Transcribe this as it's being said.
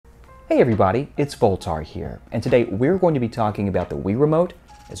Hey everybody, it's Voltar here, and today we're going to be talking about the Wii Remote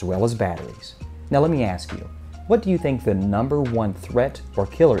as well as batteries. Now let me ask you, what do you think the #1 threat or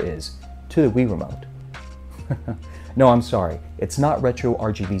killer is to the Wii Remote? No, I'm sorry, it's not Retro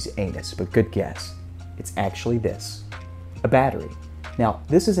RGB's anus, but good guess. It's actually this, a battery. Now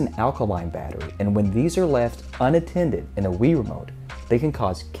this is an alkaline battery, and when these are left unattended in a Wii Remote, they can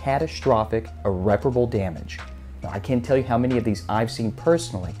cause catastrophic, irreparable damage. Now I can't tell you how many of these I've seen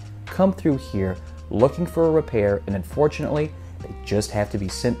personally come through here looking for a repair, and unfortunately they just have to be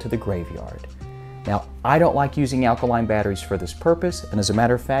sent to the graveyard. Now I don't like using alkaline batteries for this purpose, and as a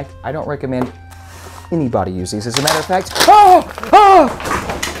matter of fact I don't recommend anybody use these. As a matter of fact,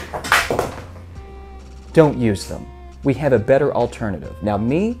 don't use them. We have a better alternative. Now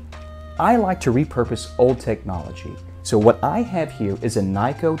me, I like to repurpose old technology. So what I have here is a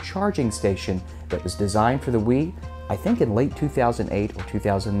Nyko charging station that was designed for the Wii, I think in late 2008 or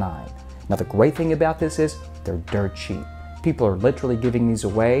 2009. Now the great thing about this is they're dirt cheap. People are literally giving these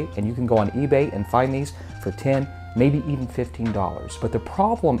away, and you can go on eBay and find these for $10, maybe even $15. But the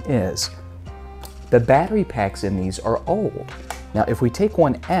problem is the battery packs in these are old. Now if we take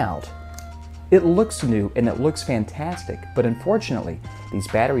one out, it looks new and it looks fantastic, but unfortunately these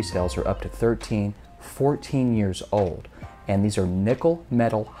battery cells are up to 13, 14 years old, and these are nickel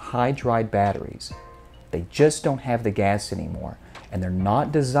metal hydride batteries. They just don't have the gas anymore, and they're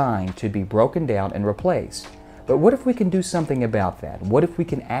not designed to be broken down and replaced. But what if we can do something about that? What if we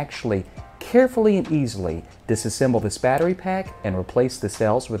can actually carefully and easily disassemble this battery pack and replace the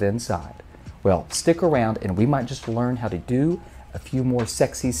cells with inside? Well, stick around and we might just learn how to do a few more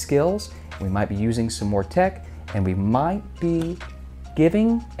sexy skills. We might be using some more tech, and we might be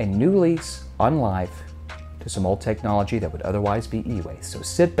giving a new lease on life to some old technology that would otherwise be e-waste. So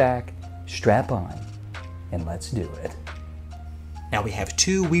sit back, strap on, and let's do it. Now we have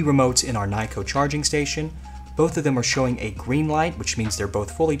two Wii Remotes in our Nyko charging station. Both of them are showing a green light, which means they're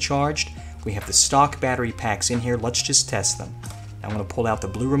both fully charged. We have the stock battery packs in here. Let's just test them. Now I'm going to pull out the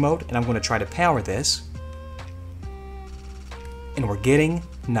blue remote and I'm going to try to power this. And we're getting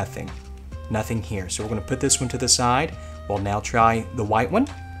nothing. Nothing here. So we're going to put this one to the side. We'll now try the white one.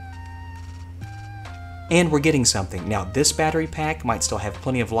 And we're getting something. Now this battery pack might still have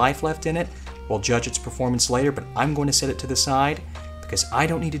plenty of life left in it. We'll judge its performance later, but I'm going to set it to the side because I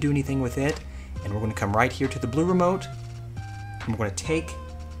don't need to do anything with it. And we're going to come right here to the blue remote. And we're going to take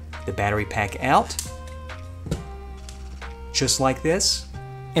the battery pack out, just like this.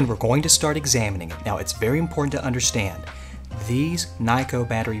 And we're going to start examining it. Now it's very important to understand, these Nyko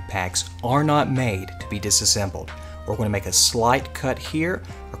battery packs are not made to be disassembled. We're going to make a slight cut here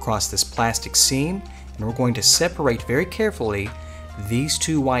across this plastic seam, and we're going to separate very carefully these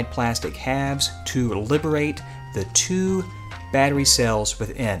two white plastic halves to liberate the two battery cells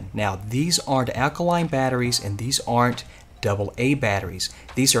within. Now these aren't alkaline batteries and these aren't AA batteries.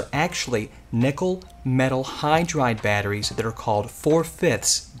 These are actually nickel metal hydride batteries that are called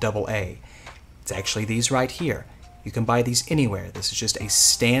 4/5 AA. It's actually these right here. You can buy these anywhere. This is just a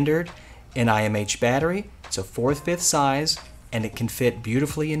standard NIMH battery. It's a 4/5 size, and it can fit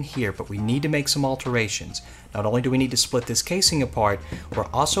beautifully in here, but we need to make some alterations. Not only do we need to split this casing apart, we're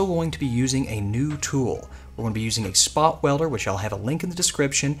also going to be using a new tool. We're going to be using a spot welder, which I'll have a link in the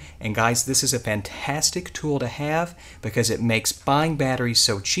description. And guys, this is a fantastic tool to have because it makes buying batteries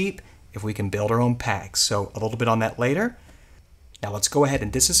so cheap if we can build our own packs. So a little bit on that later. Now let's go ahead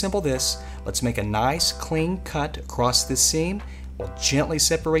and disassemble this. Let's make a nice clean cut across this seam. We'll gently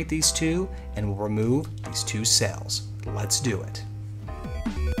separate these two and we'll remove these two cells. Let's do it.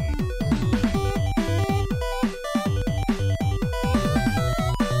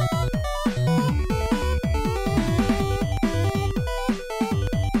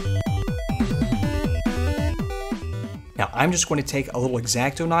 Now I'm just going to take a little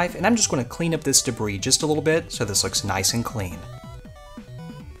X-Acto knife and I'm just going to clean up this debris just a little bit so this looks nice and clean.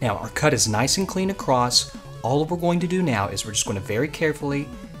 Now our cut is nice and clean across. All we're going to do now is we're just going to very carefully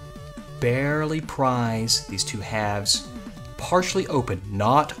barely prise these two halves partially open,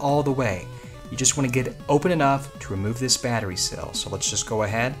 not all the way. You just want to get it open enough to remove this battery cell. So let's just go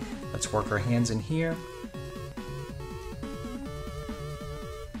ahead. Let's work our hands in here.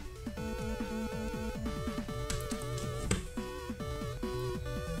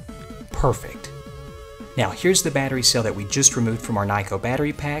 Perfect. Now here's the battery cell that we just removed from our Nyko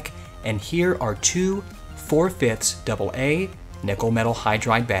battery pack, and here are two 4/5 AA nickel metal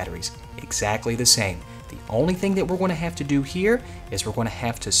hydride batteries, exactly the same. The only thing that we're going to have to do here is we're going to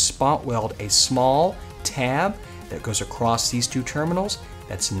have to spot weld a small tab that goes across these two terminals.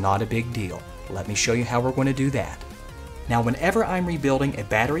 That's not a big deal. Let me show you how we're going to do that. Now, whenever I'm rebuilding a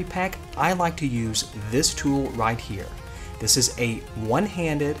battery pack, I like to use this tool right here. This is a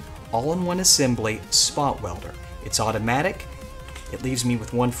one-handed, all-in-one assembly spot welder. It's automatic, it leaves me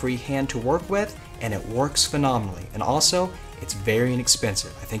with one free hand to work with, and it works phenomenally. And also, it's very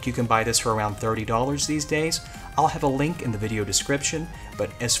inexpensive. I think you can buy this for around $30 these days. I'll have a link in the video description, but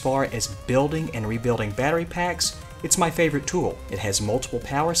as far as building and rebuilding battery packs, it's my favorite tool. It has multiple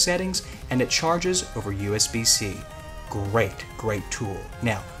power settings, and it charges over USB-C. Great tool.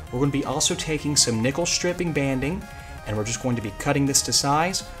 Now, we're going to be also taking some nickel stripping banding, and we're just going to be cutting this to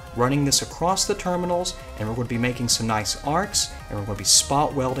size, running this across the terminals, and we're going to be making some nice arcs, and we're going to be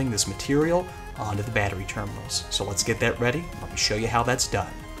spot welding this material onto the battery terminals. So let's get that ready. Let me show you how that's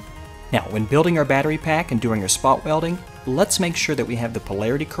done. Now, when building our battery pack and doing our spot welding, let's make sure that we have the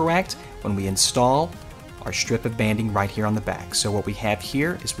polarity correct when we install our strip of banding right here on the back. So what we have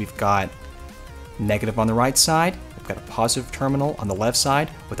here is we've got negative on the right side, we've got a positive terminal on the left side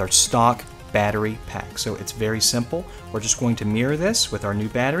with our stock battery pack. So it's very simple. We're just going to mirror this with our new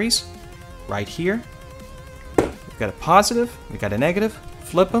batteries right here. We've got a positive, we've got a negative,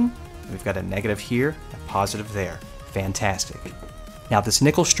 flip them, we've got a negative here, a positive there. Fantastic. Now, this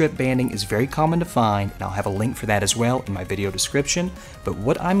nickel strip banding is very common to find, and I'll have a link for that as well in my video description. But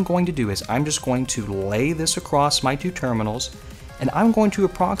what I'm going to do is I'm just going to lay this across my two terminals, and I'm going to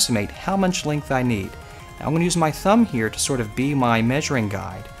approximate how much length I need. Now, I'm going to use my thumb here to sort of be my measuring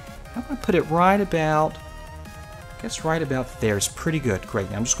guide. I'm going to put it right about, I guess right about there is pretty good.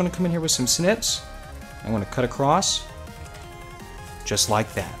 Great. Now, I'm just going to come in here with some snips. I'm going to cut across, just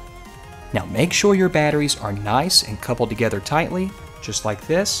like that. Now, make sure your batteries are nice and coupled together tightly, just like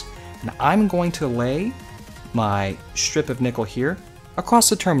this. And I'm going to lay my strip of nickel here across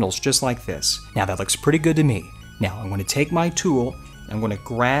the terminals, just like this. Now, that looks pretty good to me. Now, I'm going to take my tool, and I'm going to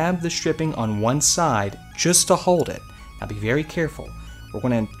grab the stripping on one side just to hold it. Now, be very careful. We're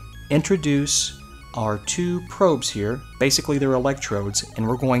going to introduce our two probes here. Basically, they're electrodes, and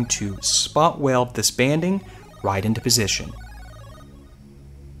we're going to spot weld this banding right into position.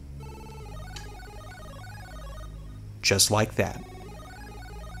 Just like that.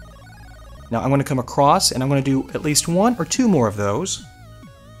 Now I'm going to come across, and I'm going to do at least one or two more of those.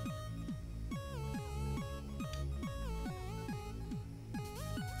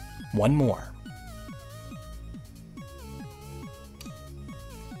 One more.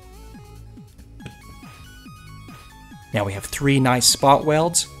 Now we have three nice spot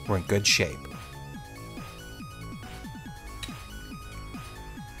welds. We're in good shape.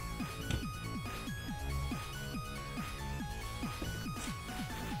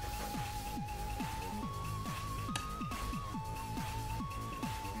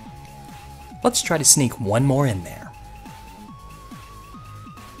 Let's try to sneak one more in there.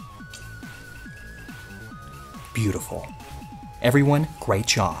 Beautiful. Everyone, great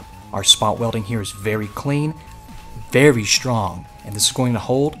job. Our spot welding here is very clean, very strong, and this is going to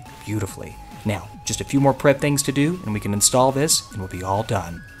hold beautifully. Now, just a few more prep things to do, and we can install this, and we'll be all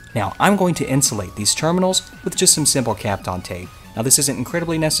done. Now, I'm going to insulate these terminals with just some simple Kapton tape. Now, this isn't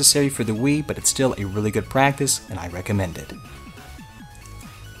incredibly necessary for the Wii, but it's still a really good practice, and I recommend it.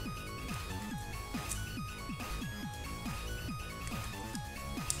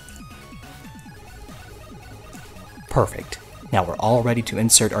 Perfect. Now we're all ready to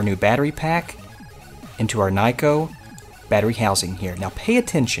insert our new battery pack into our Nyko battery housing here. Now pay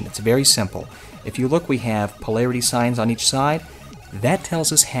attention, it's very simple. If you look, we have polarity signs on each side. That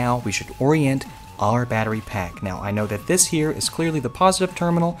tells us how we should orient our battery pack. Now I know that this here is clearly the positive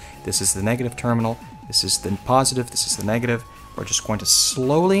terminal, this is the negative terminal, this is the positive, this is the negative. We're just going to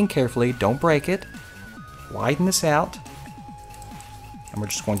slowly and carefully, don't break it, widen this out, and we're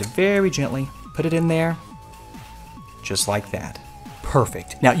just going to very gently put it in there. Just like that.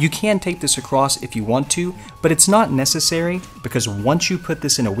 Perfect. Now you can tape this across if you want to, but it's not necessary because once you put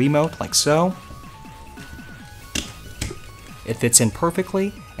this in a Wii Remote like so, it fits in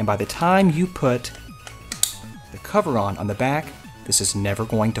perfectly, and by the time you put the cover on the back, this is never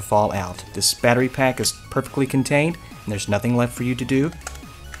going to fall out. This battery pack is perfectly contained, and there's nothing left for you to do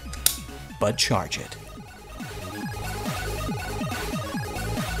but charge it.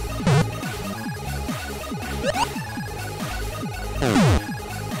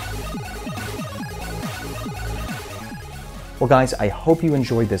 Well guys, I hope you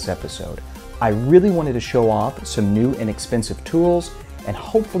enjoyed this episode. I really wanted to show off some new and inexpensive tools and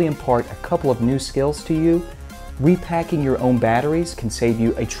hopefully impart a couple of new skills to you. Repacking your own batteries can save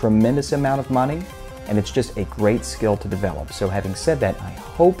you a tremendous amount of money, and it's just a great skill to develop. So having said that, I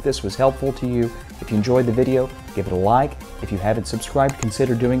hope this was helpful to you. If you enjoyed the video, give it a like. If you haven't subscribed,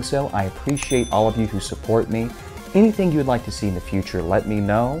 consider doing so. I appreciate all of you who support me. Anything you'd like to see in the future, let me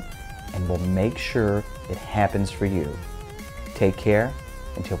know, and we'll make sure it happens for you. Take care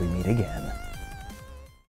until we meet again.